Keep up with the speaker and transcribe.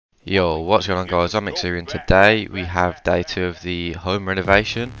Yo, what's going on guys, I'm Mixer and today we have day 2 of the home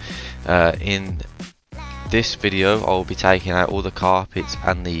renovation. In this video I'll be taking out all the carpets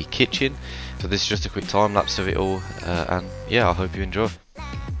and the kitchen, so this is just a quick time lapse of it all, and yeah, I hope you enjoy.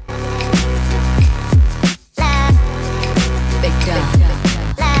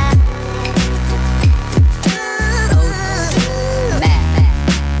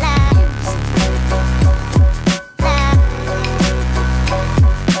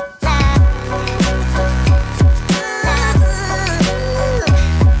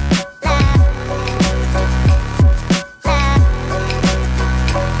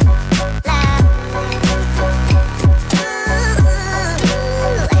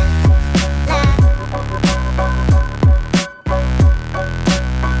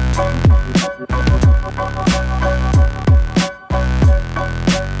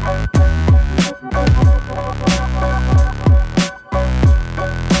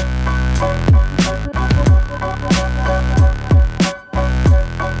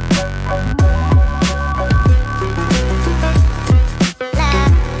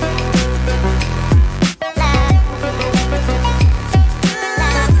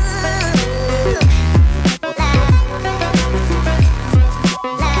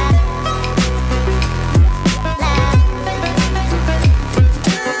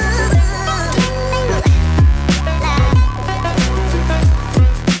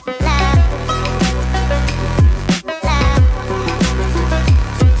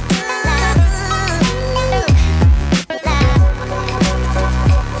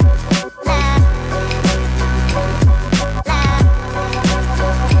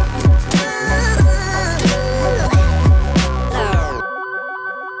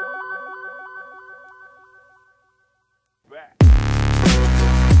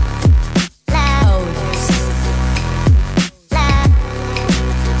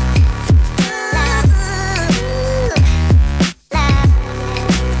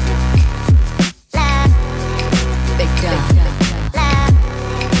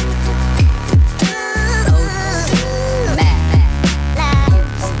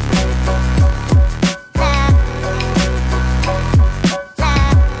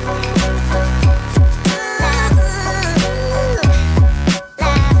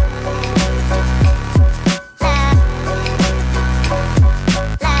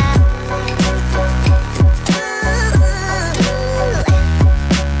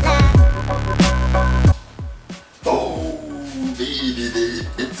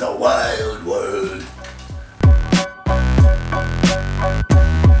 It's a wild world.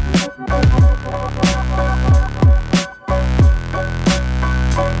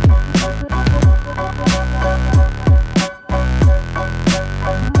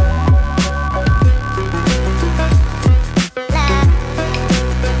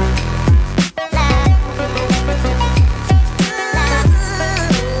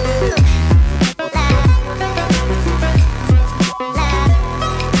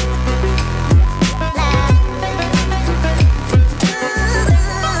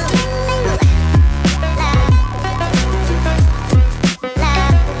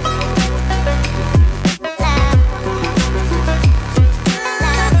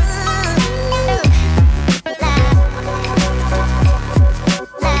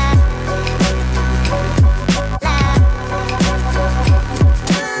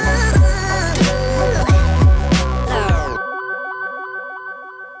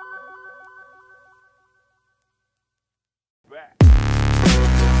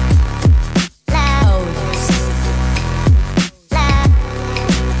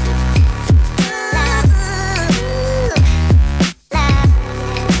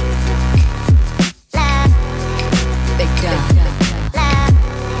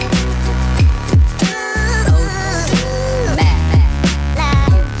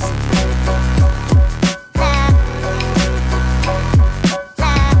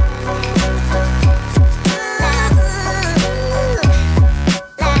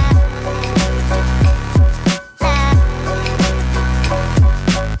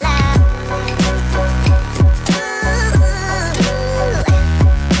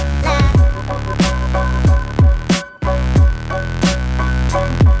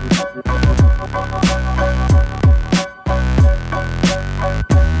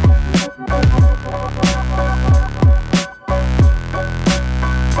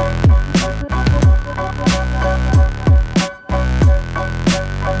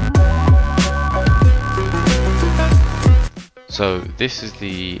 So this is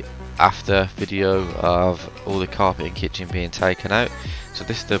the after video of all the carpet and kitchen being taken out. So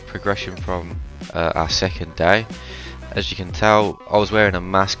this is the progression from our second day. As you can tell, I was wearing a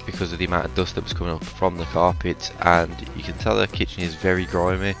mask because of the amount of dust that was coming up from the carpet, and you can tell the kitchen is very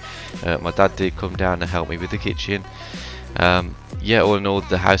grimy. My dad did come down and help me with the kitchen. Yeah, all in all,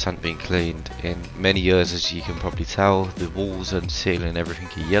 the house hasn't been cleaned in many years, as you can probably tell. The walls and ceiling and everything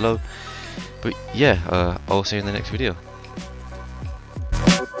are yellow. But yeah, I'll see you in the next video.